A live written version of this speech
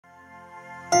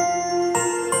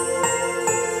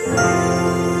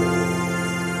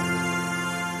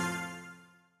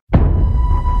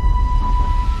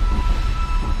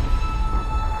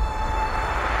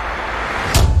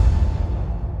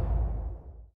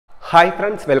Hi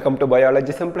friends, welcome to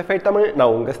Biology Simplified Tamil.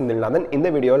 நான் உங்க செந்தில்நாதன். இந்த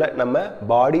வீடியோல நம்ம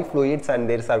body fluids and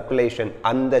their circulation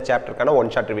அந்த சாப்டர்க்கான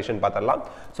ஒன் ஷாட் ரிவிஷன் பார்த்தறலாம்.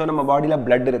 சோ நம்ம பாடியில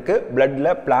blood இருக்கு.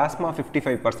 bloodல plasma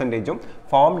 55%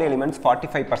 formed elements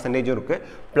 45% இருக்கு.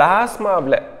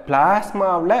 plasmaவுல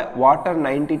water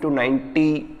 90 to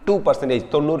 92%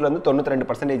 90 ல இருந்து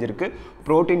 92% இருக்கு.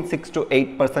 protein 6 to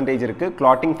 8% இருக்கு.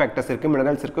 clotting factors இருக்கு,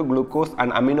 minerals இருக்கு, glucose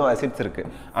and amino acids இருக்கு.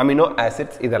 amino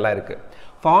acids இதெல்லாம் இருக்கு.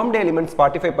 Formed elements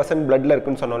 45% bloodல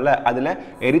இருக்குன்னு சொன்னோம்ல, அதுல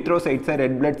erythrocytes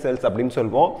red blood cells அப்படினு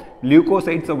சொல்வோம்,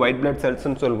 leukocytes white blood cells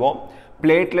ன்னு சொல்வோம்,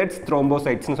 platelets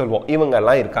thrombocytes ன்னு சொல்வோம். இவங்க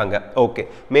எல்லாம் இருக்காங்க. Okay.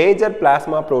 Major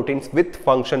plasma proteins with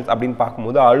functions அப்படினு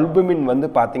பாக்கும்போது அல்புமின் வந்து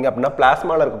பாத்தீங்க அப்படினா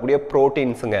பிளாஸ்மால இருக்கக்கூடிய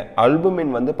புரோட்டீன்ஸ்ங்க.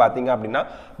 அல்புமின் வந்து பாத்தீங்க அப்படினா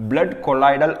blood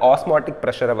colloidal osmotic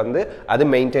pressure வந்து அது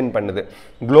மெயின்டைன் பண்ணுது.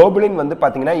 குளோபுலின் வந்து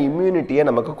பாத்தீங்கன்னா இம்யூனிட்டியை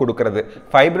நமக்கு கொடுக்கிறது.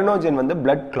 ஃபைப்ரினோஜன் வந்து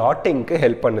blood clottingக்கு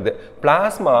ஹெல்ப் பண்ணுது.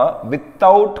 பிளாஸ்மா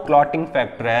வித்தவுட் clotting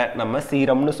ஃபேக்டரை நம்ம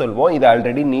சீரம்னு சொல்வோம். இது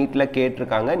ஆல்ரெடி நீட்ல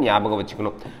கேட்டிருக்காங்க, ஞாபகம்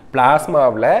வச்சுக்கணும்.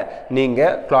 பிளாஸ்மாவில் நீங்க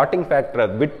clotting ஃபேக்டரை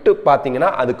விட்டு பாத்தீங்கன்னா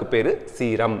அதுக்கு பேரு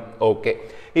சீரம். ஓகே.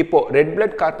 இப்போ ரெட்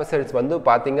பிளட் கார்பசல்ஸ் வந்து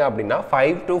பாத்தீங்க அப்படின்னா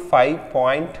 5 to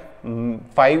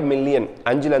 5.5 மில்லியன்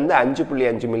 5ல இருந்து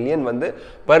 5.5 மில்லியன் வந்து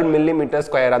per millimeter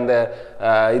square அந்த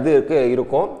இதுக்கு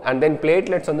இருக்கும். அண்ட் தென்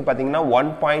பிளேட்லெட்ஸ் வந்து பாத்தீங்கன்னா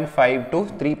 1.5 to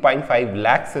 3.5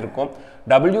 lakhs இருக்கும்.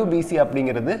 WBC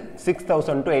அப்படிங்கிறது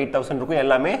 6000 to 8000 இருக்கும்.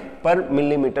 எல்லாமே per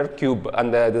millimeter cube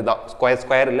அந்த இதுதான்.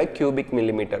 ஸ்கொயர் இல்ல cubic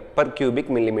millimetre per cubic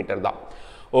millimeter தான்.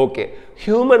 ஓகே.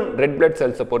 ஹியூமன் ரெட் பிளட்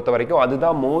செல்ஸை பொறுத்த வரைக்கும்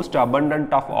அதுதான் most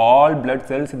abundant of all blood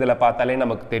cells. இதில் பார்த்தாலே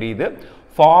நமக்கு தெரியுது.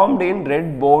 ஃபார்ம்ட் இன்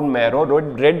ரெட் போன் மேரோ.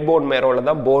 ரெட் போன் மேரோவில்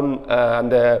தான் போன்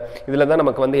அந்த இதில் தான்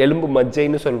நமக்கு வந்து எலும்பு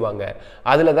மஜ்ஜைன்னு சொல்லுவாங்க.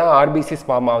 அதில் தான் ஆர்பிசிஸ்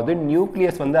ஃபார்ம் ஆகுது.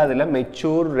 நியூக்ளியஸ் வந்து அதில்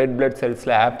மெச்சூர் ரெட் பிளட்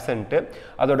செல்ஸில் ஆப்சண்ட்டு.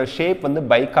 அதோட ஷேப் வந்து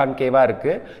பைகான்கேவாக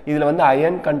இருக்குது. இதில் வந்து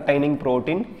அயன் கண்டைனிங்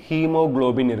புரோட்டீன்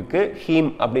ஹீமோகுளோபின் இருக்குது.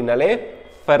 ஹீம் அப்படின்னாலே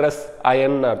ஃபெரஸ்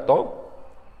அயன் அர்த்தம்.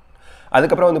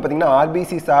 அதுக்கப்புறம் வந்து பார்த்தீங்கன்னா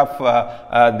RPCs of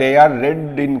they are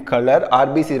red in colour.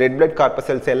 RBC red blood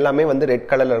corpuscles எல்லாமே வந்து ரெட்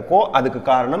கலரில் இருக்கும். அதுக்கு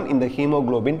காரணம் இந்த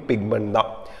ஹீமோகுளோபின் பிக்மெண்ட்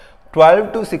தான். 12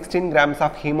 to 16 grams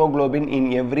of hemoglobin in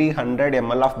every 100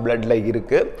 ml of bloodல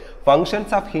இருக்கு.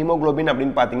 Functions of hemoglobin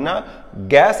அப்படின்னு பார்த்தீங்கன்னா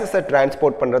கேஸஸை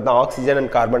டிரான்ஸ்போர்ட் பண்ணுறது தான், oxygen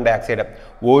and carbon di oxide.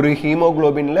 ஒரு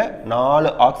ஹீமோகுளோபின்ல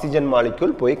 4 ஆக்சிஜன்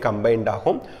மாலிக்யூல் போய் கம்பைண்ட்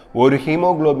ஆகும். ஒரு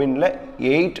ஹீமோகுளோபின்ல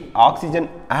 8 ஆக்சிஜன்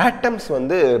ஆட்டம்ஸ்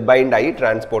வந்து பைண்ட் ஆகி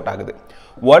டிரான்ஸ்போர்ட் ஆகுது.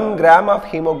 1 gram of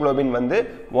hemoglobin வந்து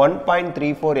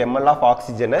 1.34 ml of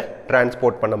ஆக்சிஜனை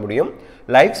டிரான்ஸ்போர்ட் பண்ண முடியும்.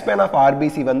 லைஃப் ஸ்பேன் ஆஃப்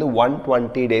ஆர்பிசி வந்து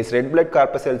 120 days. ரெட் பிளட்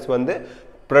கார்பசல்ஸ் வந்து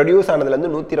ப்ரொடியூஸ்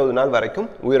ஆனதுலேருந்து 120 நாள் வரைக்கும்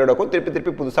உயிரோடக்கும்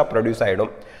திருப்பி புதுசாக ப்ரொடியூஸ்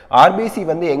ஆகிடும். ஆர்பிசி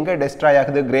வந்து எங்கே டெஸ்ட்ராய்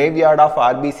ஆகுது? கிரேவியார்ட் ஆஃப்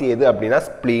ஆர்பிசி எது அப்படின்னா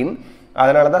ஸ்ப்ளீன்.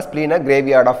 அதனால தான் ஸ்ப்ளீனை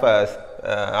கிரேவியார்ட் ஆஃப்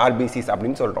ஆர்பிசிஸ்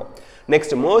அப்படின்னு சொல்கிறோம்.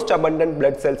 Next most abundant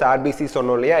blood cells RBC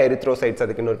சொன்னோம் இல்லையா, எரித்ரோசைட்ஸ்.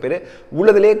 அதுக்கு இன்னொரு பேர்.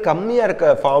 உள்ளதுலேயே கம்மியாக இருக்க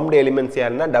ஃபார்ம்டு எலிமெண்ட்ஸ்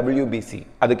யாருன்னா WBC.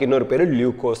 அதுக்கு இன்னொரு பேர்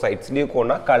லியூகோசைட்ஸ்.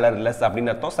 லியூகோனா கலர்லெஸ்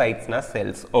அப்படின்னு அர்த்தம், சைட்ஸ்னா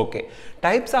cells. Okay.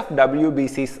 Types of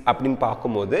WBCs அப்படின்னு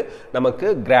பார்க்கும்போது நமக்கு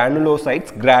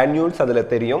கிரானுலோசைட்ஸ், கிரானியூல்ஸ் அதில்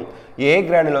தெரியும். ஏ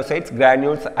கிரானுலோசைட்ஸ்,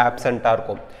 கிரானியூல்ஸ் ஆப்சண்ட்டாக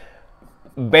இருக்கும்.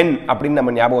 பென் அப்படின்னு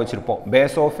நம்ம ஞாபகம் வச்சிருப்போம்.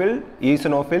 பேசோஃபில்,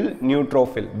 ஈசனோஃபில்,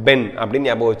 நியூட்ரோஃபில், பென் அப்படின்னு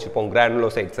ஞாபகம் வச்சிருப்போம்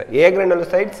granulocytes. A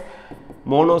granulocytes,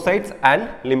 monocytes and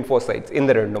lymphocytes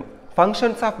இந்த ரெண்டும்.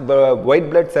 Functions of white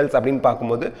blood cells அப்படின்னு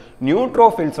பார்க்கும்போது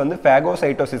நியூட்ரோஃபில்ஸ் வந்து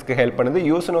ஃபேகோசைட்டோசிஸ்க்கு ஹெல்ப் பண்ணுது.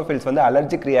 யூசனோஃபில்ஸ் வந்து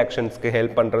அலர்ஜிக் ரியாக்ஷன்ஸ்க்கு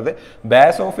ஹெல்ப் பண்ணுறது.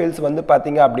 பேசோஃபில்ஸ் வந்து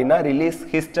பார்த்தீங்க அப்படின்னா ரிலீஸ்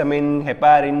ஹிஸ்டமின்,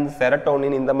 ஹெப்பாரின்,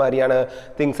 செரட்டோனின் இந்த மாதிரியான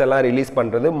திங்ஸ் எல்லாம் ரிலீஸ்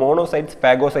பண்ணுறது. மோனோசைட்ஸ்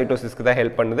ஃபேகோசைட்டோசிஸ்க்கு தான்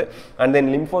ஹெல்ப் பண்ணுது. அண்ட் தென்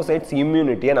லிம்போசைட்ஸ்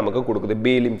இம்யூனிட்டியை நமக்கு கொடுக்குது.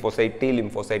 பி லிம்போசைட், டி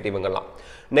லிம்போசைட் இவங்கெல்லாம்.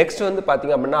 நெக்ஸ்ட் வந்து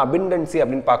பார்த்தீங்க அப்படின்னா அபிண்டன்சி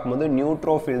அப்படின்னு பார்க்கும்போது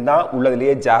நியூட்ரோஃபில் தான்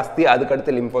உள்ளதுலேயே ஜாஸ்தி.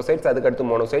 அதுக்கடுத்து லிம்போசைட்ஸ், அதுக்கடுத்து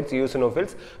மோனோசைட்ஸ்,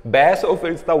 யூசனோஃபில்ஸ்.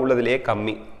 பேசோஃபில்ஸ் தான் உள்ளதுலேயே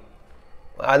கம்மி.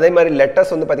 அதே மாதிரி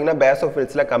லெட்டர்ஸ் வந்து பார்த்தீங்கன்னா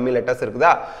பேசோஃபில்ஸில் கம்மி லெட்டர்ஸ்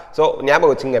இருக்குதா? ஸோ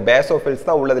ஞாபகம் வச்சுங்க, பேசோஃபில்ஸ்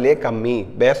தான் உள்ளதுலேயே கம்மி.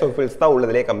 பேசோஃபில்ஸ் தான்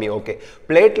உள்ளதுலேயே கம்மி. Okay.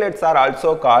 Platelets are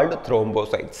also called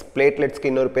thrombocytes.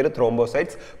 பிளேட்லெட்ஸ்க்கு இன்னொரு பேர்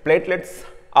thrombocytes. Platelets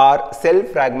are cell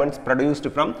fragments produced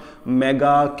from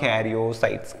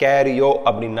megakaryocytes. கேரியோ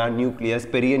அப்படின்னா நியூக்ளியஸ்,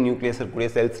 பெரிய நியூக்ளியஸ் இருக்கக்கூடிய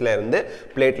செல்ஸ்ல இருந்து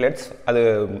பிளேட்லெட்ஸ் அது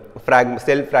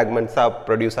செல் ஃப்ராக்மெண்ட்ஸாக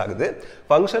ப்ரொடியூஸ் ஆகுது.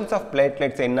 ஃபங்க்ஷன்ஸ் ஆஃப்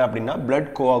பிளேட்லெட்ஸ் என்ன அப்படின்னா பிளட்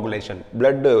கோஆகுலேஷன்,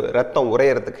 பிளட் ரத்தம்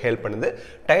உறையறதுக்கு ஹெல்ப் பண்ணுது.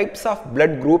 டைப்ஸ் ஆஃப்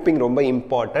பிளட் குரூப்பிங் ரொம்ப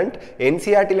இம்பார்ட்டன்ட்.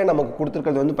 என்சிஆர்டியில் நமக்கு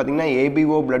கொடுத்துருக்கிறது வந்து பார்த்தீங்கன்னா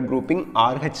ABO blood grouping,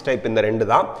 Rh type இந்த ரெண்டு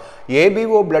தான்.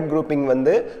 ஏபிஓ பிளட் குரூப்பிங்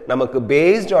வந்து நமக்கு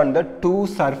based on the 2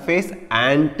 surface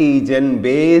antigen,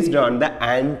 based on the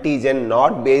antigen,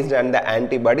 not based on the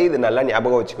antibody. இது நல்லா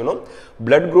ஞாபகம் வச்சுக்கணும்.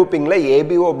 blood groupingல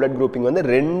ABO blood grouping வந்து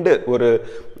ரெண்டு ஒரு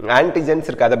ஆன்டிஜென்ஸ்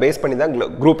இருக்கு, அதை பேஸ் பண்ணி தான்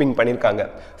grouping பண்ணிருக்காங்க.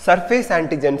 surface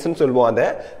antigens னு சொல்லுவோம் அத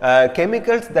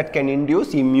chemicals that can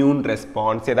induce immune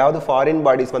response ஏதாவது foreign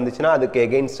bodies வந்துச்சுனா அதுக்கு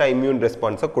against immune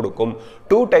response கொடுக்கும்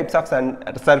two types of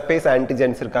surface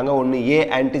antigens இருக்காங்க ஒன்னு A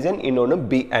antigen இன்னொன்னு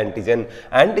B antigen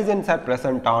antigens are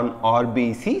present on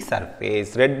RBC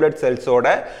surface red blood cells ஓட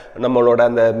நம்மளோட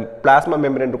அந்த plasma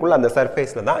membrane இருக்குள்ள அந்த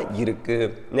surfaceல தான் இருக்கு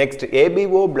next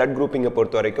ABO blood grouping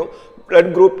பொறுத்த வரைக்கும் blood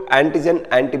group antigen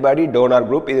antibody donor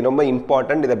group இது ரொம்ப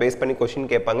important இத பேஸ் பண்ணி क्वेश्चन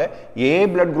கேட்பாங்க A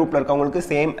blood groupல இருக்கவங்களுக்கு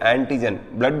சேம் antigen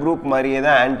blood group மாதிரியே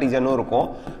தான் antigenனும் இருக்கும்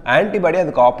antibody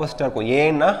அதுக்கு ஆப்போசிட்டா இருக்கும் A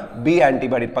னா B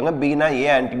antibody இருப்பாங்க B னா A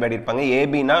antibody இருப்பாங்க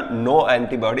AB னா no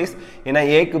antibodies ஏனா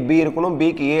A க்கு B இருக்கணும்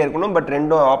B க்கு A இருக்கணும் பட்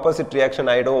ரெண்டும் ஆப்போசிட்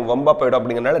ரியாக்ஷன் ஆயிடும் வம்பா போய்டும்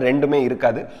அப்படிங்கறனால ரெண்டுமே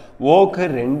இருக்காது O க்கு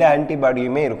ரெண்டு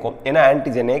ஆன்டிபாடியுமே இருக்கும் ஏனா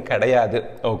ஆன்டிஜனே கிடையாது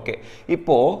ஓகே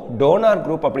இப்போ டோனர்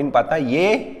குரூப் அப்படினு பார்த்தா A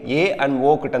and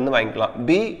O கிட்ட இருந்து வாங்கிக்கலாம்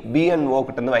B and O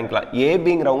கிட்ட இருந்து வாங்கிக்கலாம்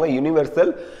ABங்கறவங்க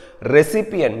யுனிவர்சல்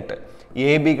ரெசிபியன்ட்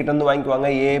AB கிட்ட இருந்து வாங்கிக்குவாங்க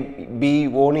A B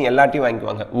O னு எல்லாத்தையும்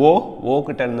வாங்கிக்குவாங்க O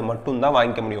கிட்ட இருந்து மட்டும் தான்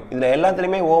வாங்கிக்க முடியும் இதுல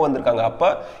எல்லாத்துலயுமே O வந்திருக்காங்க அப்ப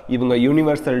இவங்க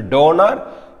யுனிவர்சல் டோனர்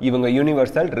இவங்க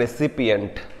யுனிவர்சல்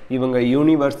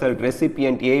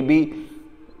ரெசிபியன்ட் AB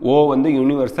O வந்து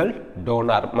யுனிவர்சல்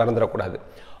டோனர் மறந்துட கூடாது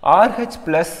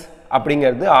RH+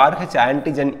 அப்படிங்கிறது RH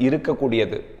ஆன்டிஜன்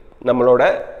இருக்கக்கூடியது நம்மளோட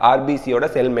RBC யோட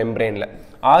செல் மெம்பரேன்ல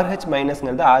RH-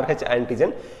 ங்கிறது RH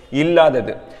ஆன்டிஜன்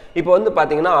இல்லாதது இப்போ வந்து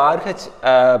பாத்தீங்கன்னா RH+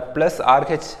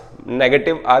 RH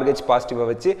negative RH positive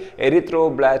வச்சு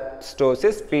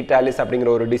எரித்ரோபிளாஸ்டோசிஸ் ஃபீட்டாலிஸ்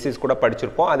அப்படிங்கிற ஒரு டிசீஸ் கூட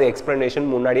படிச்சிருப்போம் அது எக்ஸ்பிளனேஷன்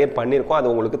முன்னாடியே பண்ணிருக்கோம்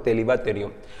அது உங்களுக்கு தெளிவா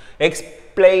தெரியும்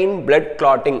எக்ஸ்பிளைன் blood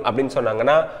clotting அப்படினு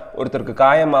சொன்னாங்கன்னா ஒருத்தருக்கு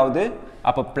காயமாவுது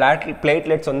அப்ப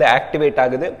platelets வந்து ஆக்டிவேட்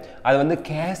ஆகுது அது வந்து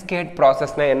கேஸ்கேட்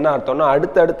processனா என்ன அர்த்தம்னா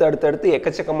அடுத்து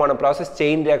எக்கச்சக்கமான process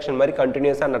செயின் ரியாக்ஷன் மாதிரி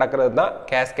கண்டினியூஸா நடக்கிறது தான்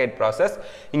கேஸ்கேட் process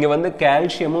இங்க வந்து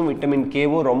கால்சியமும் விட்டமின்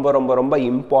Kவும் ரொம்ப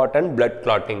இம்பார்ட்டன்ட் blood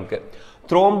clottingக்கு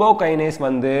த்ரோம்போகைனேஸ்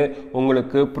வந்து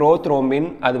உங்களுக்கு புரோத்ரோம்பின்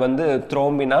அது வந்து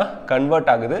த்ரோம்பினா கன்வர்ட்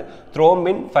ஆகுது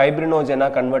த்ரோம்பின் ஃபைப்ரினோஜனா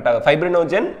கன்வர்ட் ஆகுது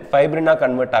ஃபைப்ரினோஜன் ஃபைப்ரினா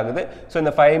கன்வர்ட் ஆகுது சோ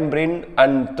இந்த ஃபைப்ரின்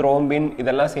அண்ட் த்ரோம்பின்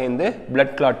இதெல்லாம் சேர்ந்து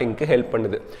blood clottingக்கு ஹெல்ப்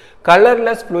பண்ணுது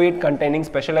colorless fluid containing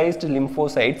specialized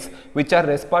lymphocytes which are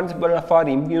responsible for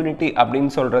immunity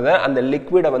அப்படினு சொல்றத அந்த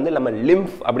லிக்விட வந்து நம்ம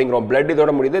lymph அப்படிங்கறோம் blood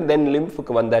இதோட முடியுது then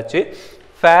lymphக்கு வந்தாச்சு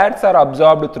fats are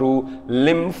absorbed through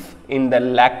lymph in the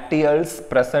lacteals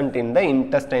present in the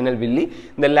intestinal villi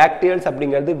இந்த lacteals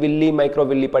அப்படிங்கிறது villi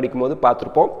microvilli படிக்கும்போது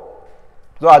பார்த்திருப்போம்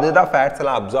So அதுதான் fats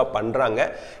எல்லாம் absorb பண்றாங்க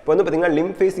இப்போ வந்து பாத்தீங்கன்னா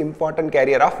lymph is important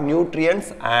carrier of nutrients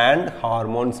and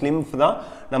hormones lymph தான்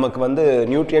நமக்கு வந்து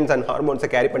nutrients and hormones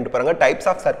கேரி பண்ணிட்டு போறாங்க types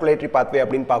of circulatory pathway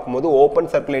அப்படினு பாக்கும்போது open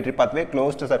circulatory pathway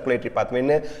closed circulatory pathway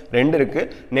ன்னு ரெண்டு இருக்கு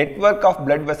network of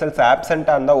blood vessels absent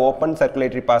on the open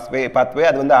circulatory pathway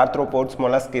அது வந்து arthropods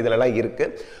mollusks இதெல்லாம் இருக்கு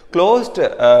closed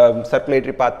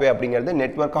circulatory pathway அப்படிங்கிறது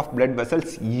network of blood vessels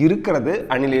இருக்கிறது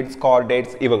annelids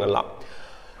chordates இவங்கெல்லாம்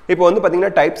இப்போ வந்து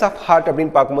பாத்தீங்கன்னா டைப்ஸ் ஆஃப் ஹார்ட்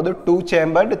அப்படினு பாக்கும்போது 2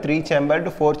 chambered 3 chambered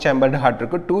 4 chambered ஹார்ட்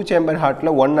இருக்கு 2 chambered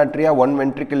ஹார்ட்ல 1 atria 1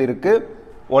 ventricle இருக்கு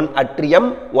 1 atrium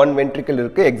 1 ventricle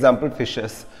இருக்கு எக்ஸாம்பிள்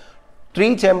fishes 3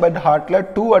 chambered ஹார்ட்ல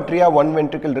 2 atria 1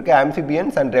 ventricle இருக்கு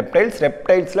amphibians and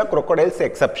reptilesல crocodiles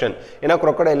exception ஏனா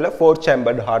crocodileல 4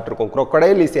 chambered ஹார்ட் இருக்கும்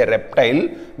crocodile is a reptile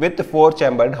with 4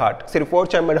 chambered heart சரி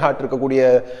 4 chambered heart இருக்க கூடிய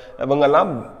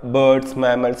இவங்கலாம் birds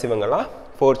mammals இவங்கலாம்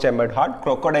 4 chambered heart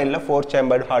crocodile 4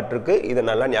 chambered heart இருக்கு இத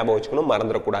நல்லா ஞாபகம் வச்சுக்கணும்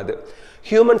மறந்துட கூடாது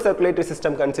human circulatory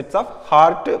system consists of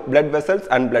heart blood vessels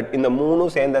and blood இந்த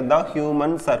மூணும் சேர்ந்தது தான்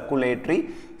human circulatory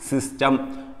system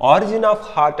origin of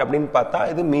heart அப்படினு பார்த்தா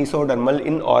இது mesodermal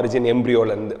in origin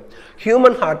embryoல இருந்து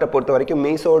human heart பொறுத்த வரைக்கும்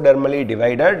mesodermally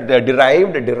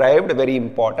derived very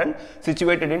important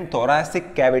situated in thoracic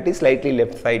cavity slightly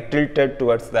left side tilted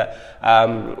towards the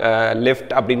left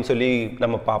அப்படினு சொல்லி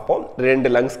நம்ம பாப்போம்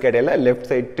ரெண்டு lungs இடையில left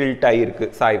side tilt ஆகி இருக்கு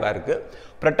சாய்வா இருக்கு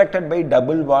protected by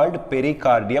double walled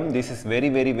pericardium this is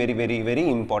very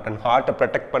important heart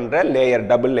protect பண்ற layer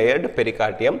double layered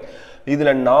pericardium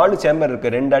இதுல 4 chamber இருக்கு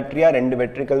ரெண்டு atria ரெண்டு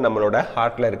ventricle நம்மளோட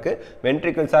ஹார்ட்ல இருக்கு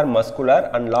ventricles are muscular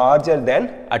and larger than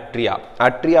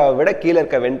atria விட கீழ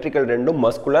இருக்க ventricle ரெண்டும்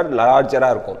muscular larger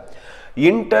இருக்கும்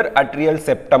interatrial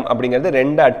septum அப்படிங்கிறது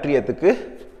ரெண்டு அட்ரியத்துக்கு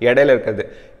இடையில இருக்குது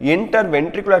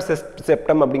interventricular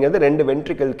septum அப்படிங்கிறது ரெண்டு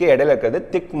ventricleக்கு இடையில இருக்குது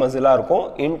thick muscle-ஆ இருக்கும்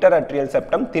interatrial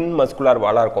septum thin muscular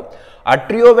wall-ஆ இருக்கும்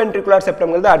atrioventricular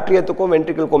septumங்கிறது அட்ரியத்துக்கும்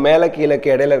ventricleக்கும் மேல கீழக்கு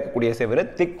இடையில இருக்கக்கூடிய செவுரு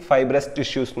thick fibrous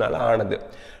tissuesனால ஆனது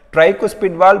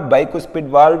tricuspid valve bicuspid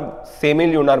valve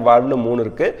semilunar valve னு மூணு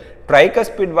இருக்கு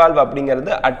tricuspid valve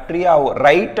அப்படிங்கிறது atria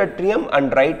right atrium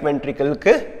and right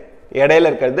ventricleக்கு இடையில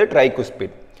இருக்குது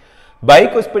tricuspid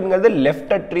bicuspidங்கிறது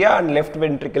left atria and left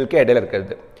ventricleக்கு இடையில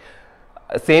இருக்குது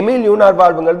செமில்யூனார்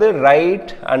வால்வுங்கிறது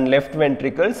right and left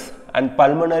ventricles and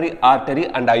pulmonary artery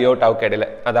and aorta இடையில,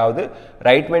 அதாவது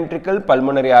right ventricle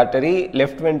pulmonary artery,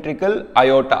 left ventricle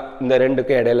aorta இந்த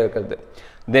ரெண்டுக்கு இடையில இருக்கிறது.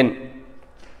 தென்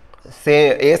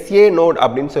SA node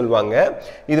அப்படின்னு சொல்லுவாங்க.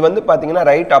 இது வந்து பாத்தீங்கன்னா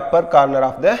right Appar corner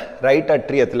of the right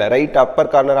அட்ரியத்துல, right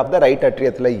Appar corner of the right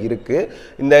அட்ரியத்துல இருக்கு.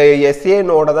 இந்த SA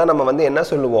நோட தான் நம்ம வந்து என்ன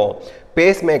சொல்லுவோம்,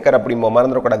 பேஸ் மேக்கர் அப்படிம்போம்,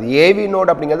 மறந்துடக்கூடாது. AV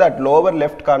நோட் அப்படிங்கிறது at lower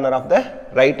left corner of the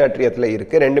right அட்ரியத்துல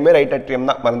இருக்கு. ரெண்டுமே ரைட் அட்ரியம்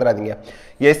தான், மறந்துடாதீங்க.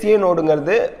 SA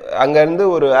நோடுங்கிறது அங்கேருந்து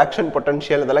ஒரு ஆக்ஷன்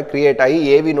பொட்டன்ஷியல் இதெல்லாம் கிரியேட் ஆகி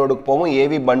ஏவி நோடுக்கு போகும்.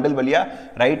 ஏவி பண்டில் வழியாக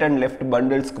ரைட் அண்ட் லெஃப்ட்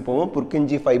பண்டில்ஸ்க்கு போகும்.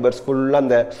 புர்கிஞ்சி ஃபைபர்ஸ் ஃபுல்லாக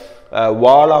அந்த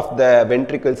வால் ஆஃப் த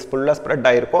வென்ட்ரிகல்ஸ் ஃபுல்லாக ஸ்ப்ரெட்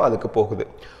ஆகிருக்கும், அதுக்கு போகுது.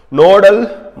 Nodal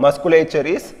musculature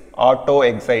is auto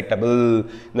excitable.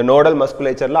 இந்த நோடல்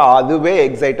மஸ்குலேச்சரில் அதுவே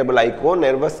எக்ஸைட்டபிள் ஆகிக்கும்.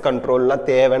 நெர்வஸ் கண்ட்ரோல்லாம்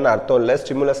தேவைன்னு அர்த்தம் இல்லை,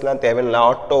 ஸ்டிமுலஸ்லாம் தேவையில்லை,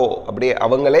 ஆட்டோ அப்படியே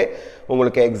அவங்களே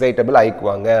உங்களுக்கு excitable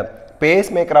ஆகிக்குவாங்க.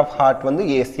 Base maker of heart வந்து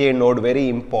SA note, very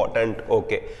important.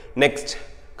 Okay, next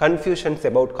confusions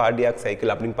about cardiac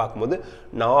cycle அப்படின்னு பார்க்கும்போது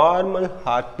நார்மல்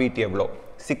ஹார்ட் பீட் எவ்வளோ,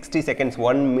 60 செகண்ட்ஸ்,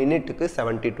 1 மினிட்டுக்கு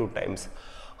 72 டைம்ஸ்.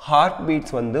 ஹார்ட்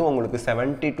பீட்ஸ் வந்து உங்களுக்கு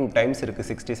 72 டைம்ஸ் இருக்குது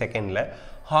 60 செகண்டில்.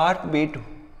 ஹார்ட் பீட்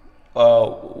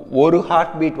ஒரு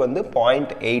ஹார்ட் பீட் வந்து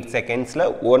 0.8 செகண்ட்ஸில்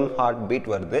 1 ஹார்ட் பீட்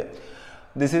வருது.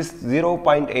 திஸ் இஸ்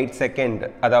 0.8 செகண்ட்,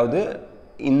 அதாவது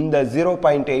இந்த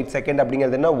 0.8 செகண்ட்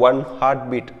அப்படிங்கிறது என்ன, 1 ஹார்ட்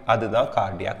பீட், அதுதான்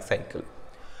கார்டியாக் சைக்கிள்.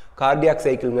 கார்டியாக்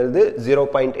சைக்கிள்ங்கிறது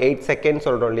 0.8 செகண்ட்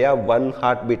சொல்கிறோம் இல்லையா, 1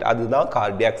 ஹார்ட் பீட், அதுதான்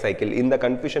கார்டியாக் சைக்கிள். இந்த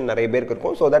கன்ஃபியூஷன் நிறைய பேருக்கு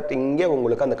இருக்கும். ஸோ தட் இங்கே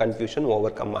உங்களுக்கு அந்த கன்ஃபியூஷன்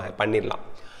ஓவர் கம் பண்ணிடலாம்.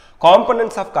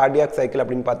 காம்பனன்ட்ஸ் ஆஃப் கார்டியாக் சைக்கிள்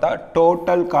அப்படின்னு பார்த்தா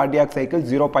total cardiac cycle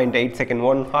 0.8 second,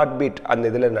 1 heart beat அந்த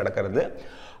இதில் நடக்கிறது.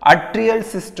 அட்ரியல்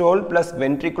systole plus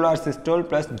ventricular systole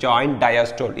plus joint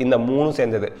diastole, இந்த மூணு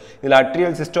சேர்ந்தது. இதில்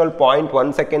அட்ரியல் சிஸ்டோல்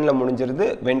 0.1 செகண்டில் முடிஞ்சிருது,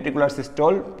 ventricular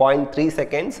systole 0.3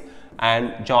 seconds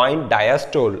and joint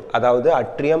diastole, அதாவது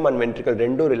அட்ரியம் அண்ட் வென்ட்ரிக்கல்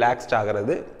ரெண்டும் ரிலாக்ஸ்ட்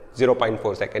ஆகிறது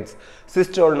 0.4 செகண்ட்ஸ்.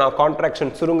 சிஸ்டோல்னா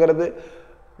கான்ட்ராக்ஷன் சுருங்கிறது,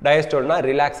 டயஸ்டோல்னா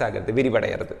ரிலாக்ஸ் ஆகிறது,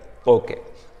 விரிவடைகிறது. Okay,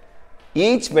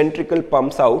 each ventricle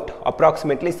pumps out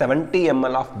approximately 70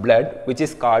 ml of blood which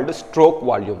is called stroke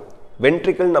volume.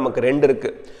 Ventricle நமக்கு ரெண்டு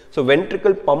இருக்குது. ஸோ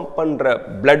வென்ட்ரிக்கல் பம்ப் பண்ணுற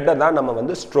பிளட்டை தான் நம்ம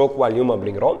வந்து ஸ்ட்ரோக் வால்யூம்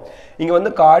அப்படிங்கிறோம். இங்கே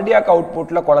வந்து கார்டியாக்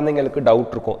அவுட்புட்டில் குழந்தைங்களுக்கு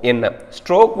டவுட் இருக்கும். என்ன,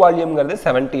 ஸ்ட்ரோக் வால்யூம்ங்கிறது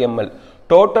 70 ml,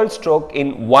 டோட்டல் ஸ்ட்ரோக்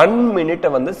இன் 1 மினிட்டை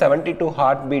வந்து 72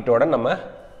 ஹார்ட் பீட்டோட நம்ம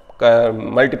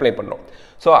மல்டிப்ளை பண்ணுறோம்.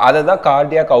 ஸோ அதை தான்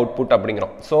கார்டியாக் அவுட்புட்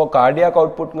அப்படிங்கிறோம். So cardiac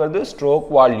அவுட்புட்ங்கிறது stroke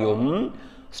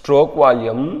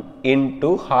volume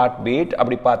into heart beat,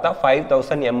 அப்படி பார்த்தா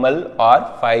 5000 ml ஆர்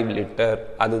 5 லிட்டர்,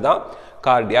 அதுதான்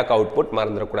கார்டியாக் அவுட்புட்,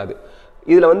 மறந்துடக்கூடாது.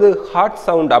 இதில் வந்து ஹார்ட்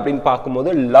சவுண்ட் அப்படின்னு பார்க்கும்போது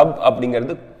லப்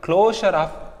அப்படிங்கிறது closure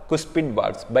of குஸ்பிட்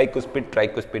valves, பைகுஸ்பிட்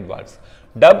tricuspid valves.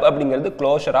 Dub அப்படிங்கிறது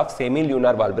க்ளோஷர் ஆஃப்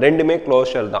செமில்யூனார் வால்வ், ரெண்டுமே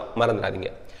க்ளோஷர் தான்,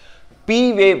 மறந்துடாதீங்க. பி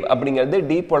வேவ் அப்படிங்கிறது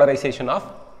depolarisation of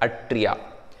Adria.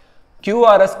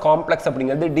 QRS complex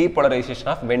அப்படிங்கிறது depolarisation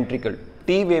of ventricle.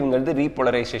 D வேவ்ங்கிறது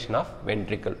repolarisation of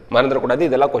ventricle, மறந்துடக்கூடாது.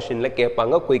 இதெல்லாம் கொஸ்டினில்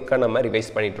கேட்பாங்க, குயிக்காக நம்ம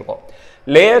ரிவைஸ் பண்ணிட்டு இருக்கோம்.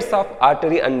 Layers of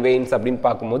artery and veins அப்படின்னு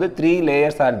பார்க்கும்போது 3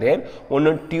 லேயர்ஸ் ஆர் தேர்.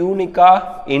 ஒன்று டியூனிகா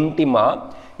இன்டிமா,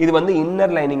 இது வந்து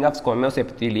inner lining of ஸ்குவமோஸ்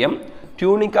epithelium.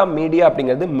 Tunica media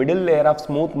அப்படிங்கிறது middle layer of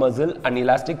smooth muscle and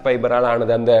elastic ஃபைபரால்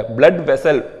ஆனது. அந்த பிளட்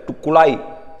வெசல் குழாய்,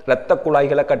 ரத்த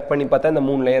குழாய்களை கட் பண்ணி பார்த்தா இந்த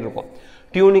 3 லேயர் இருக்கும்.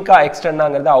 Tunica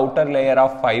எக்ஸ்டர்னாங்கிறது outer layer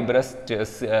of fibrous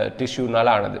டிஷ்யூனால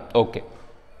ஆனது. ஓகே,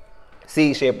 சி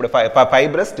ஷேப்டு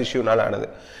ஃபைப்ரஸ் டிஷ்யூனால ஆனது.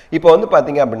 இப்போ வந்து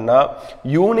பார்த்தீங்க அப்படின்னா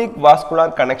unique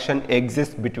vascular connection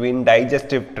exist between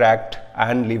digestive tract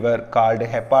and liver called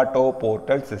ஹெப்பாட்டோ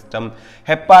portal system.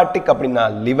 Hepatic அப்படின்னா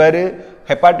லிவரு,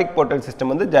 ஹெப்பாட்டிக் போர்ட்டல்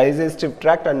சிஸ்டம் வந்து டைஜஸ்டிவ்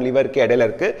ட்ராக்ட் அண்ட் லிவருக்கு இடையில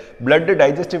இருக்குது. பிளட்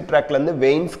டைஜஸ்டிவ் ட்ராக்ட்லேருந்து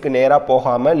வெயின்ஸ்க்கு நேராக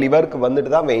போகாமல் லிவருக்கு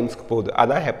வந்துட்டு தான் வெயின்ஸ்க்கு போகுது,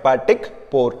 அதான் ஹெப்பாட்டிக்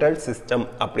போர்ட்டல் சிஸ்டம்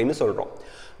அப்படின்னு சொல்கிறோம்.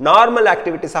 நார்மல்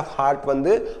ஆக்டிவிட்டிஸ் ஆஃப் ஹார்ட்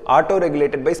வந்து auto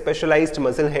regulated by specialised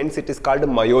muscle, hence it is called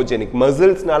myogenic.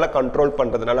 மசில்ஸ்னால control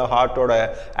பண்ணுறதுனால ஹார்ட்டோட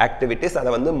ஆக்டிவிட்டிஸ்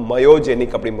அதை வந்து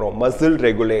மயோஜெனிக் அப்படிங்கிறோம், muscle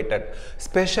regulated.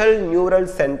 Special neural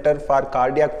centre for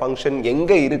cardiac function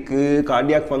எங்கே இருக்குது,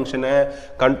 கார்டியாக் ஃபங்க்ஷனை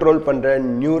கண்ட்ரோல் பண்ணுற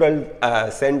நியூரல்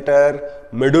சென்டர்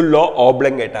மெடுல்லோ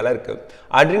ஆப்ளங்கேட்டால இருக்குது.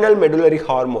 அட்ரினல் மெடுலரி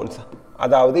ஹார்மோன்ஸ்,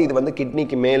 அதாவது இது வந்து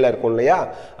கிட்னிக்கு மேலே இருக்கும் இல்லையா,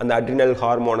 அந்த அட்ரினல்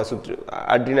ஹார்மோனை சுற்றி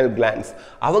அட்ரினல் கிளான்ஸ்,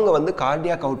 அவங்க வந்து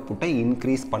கார்டியாக் அவுட்புட்டை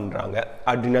இன்க்ரீஸ் பண்ணுறாங்க.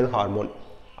 Adrenal hormone,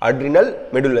 adrenal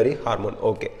medullary hormone.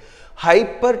 Okay,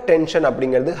 hyper tension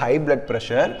அப்படிங்கிறது high blood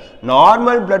pressure.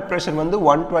 Normal blood pressure வந்து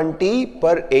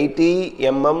 120/80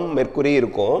 mm மெர்க்குரி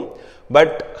இருக்கும்.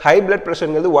 பட் ஹை பிளட்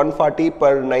ப்ரெஷருங்கிறது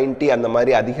 140/90 அந்த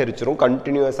மாதிரி அதிகரிச்சிரும்,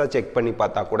 கண்டினியூஸாக செக் பண்ணி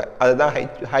பார்த்தா கூட. அதுதான்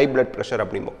high blood pressure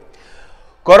அப்படிம்போம்.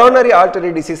 Coronary artery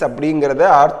disease அப்படிங்கிறத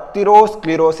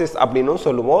ஆர்த்திரோஸ்க்ளிரோசிஸ் அப்படின்னு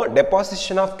சொல்லுவோம்.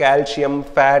 Deposition of calcium,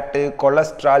 fat,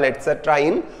 cholesterol etcetera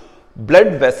in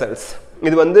blood vessels.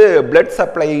 இது வந்து பிளட்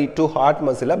சப்ளை டு ஹார்ட்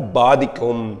மசிலை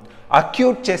பாதிக்கும்.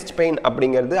 அக்யூட் செஸ்ட் பெயின்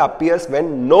அப்படிங்கிறது appears when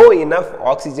no enough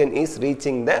oxygen is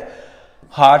reaching the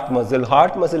heart muscle.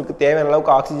 Heart மசிலுக்கு தேவையான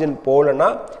அளவுக்கு oxygen போகலன்னா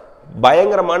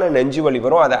பயங்கரமான நெஞ்சு வலி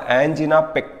வரும். அதை ஆன்ஜினா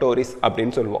பெக்டோரிஸ்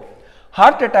அப்படின்னு சொல்லுவோம்.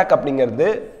 ஹார்ட் அட்டாக் அப்படிங்கிறது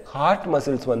ஹார்ட்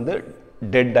மசில்ஸ் வந்து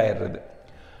டெட் ஆயிடுறது.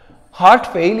 ஹார்ட்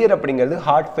ஃபெயிலியர் அப்படிங்கிறது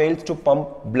heart fails to pump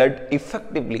blood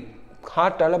effectively.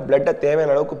 ஹார்ட்டால் பிளட்டை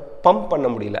தேவையான அளவுக்கு பம்ப் பண்ண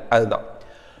முடியல, அதுதான்.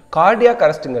 கார்டியாக்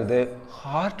அரெஸ்ட்டுங்கிறது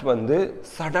ஹார்ட் வந்து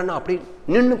சடனாக அப்படி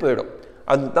நின்று போயிடும்,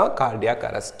 அதுதான் கார்டியாக்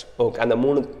அரெஸ்ட். ஓகே, அந்த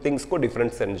 3 திங்ஸ்க்கும்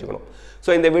டிஃப்ரென்ஸ் தெரிஞ்சுக்கணும். ஸோ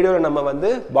இந்த வீடியோவில் நம்ம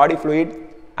வந்து பாடி ஃப்ளூயிட்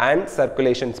அண்ட்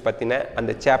சர்க்குலேஷன்ஸ் பற்றின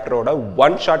அந்த சாப்டரோட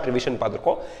 1 ஷார்ட் ரிவிஷன்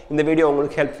பார்த்துருக்கோம். இந்த வீடியோ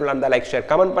உங்களுக்கு ஹெல்ப்ஃபுல்லாக இருந்தால் லைக், ஷேர்,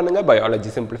 கமெண்ட் பண்ணுங்கள்.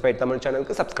 பயாலஜி சிம்பிளிஃபைட் தமிழ்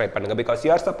சேனலுக்கு சப்ஸ்கிரைப் பண்ணுங்கள். Because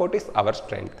your support is our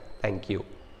strength. Thank you.